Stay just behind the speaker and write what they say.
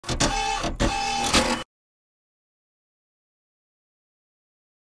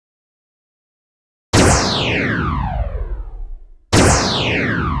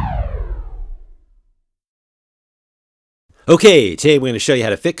Okay, today we're going to show you how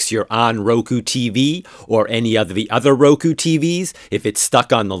to fix your Onn Roku TV or any of the other Roku TVs if it's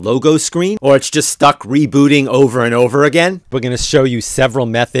stuck on the logo screen or it's just stuck rebooting over and over again. We're going to show you several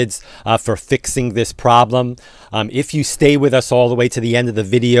methods for fixing this problem. If you stay with us all the way to the end of the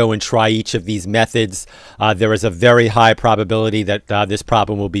video and try each of these methods, there is a very high probability that this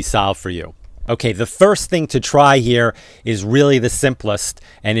problem will be solved for you. Okay, the first thing to try here is really the simplest,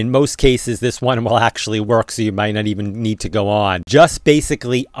 and in most cases this one will actually work, so you might not even need to go on. Just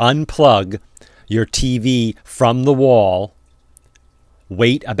basically unplug your TV from the wall,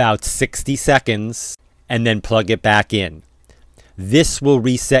 wait about 60 seconds, and then plug it back in. This will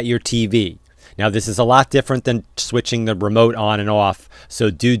reset your TV. Now this is a lot different than switching the remote on and off, so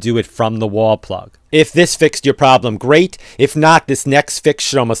do it from the wall plug. If this fixed your problem, great. If not, this next fix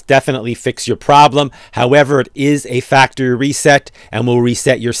should almost definitely fix your problem. However, it is a factory reset and will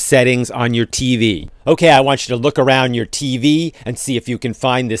reset your settings on your TV. Okay, I want you to look around your TV and see if you can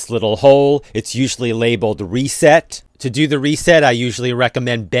find this little hole. It's usually labeled reset. To do the reset, I usually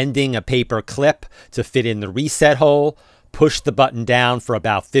recommend bending a paper clip to fit in the reset hole. Push the button down for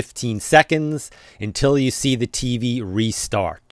about 15 seconds until you see the TV restart.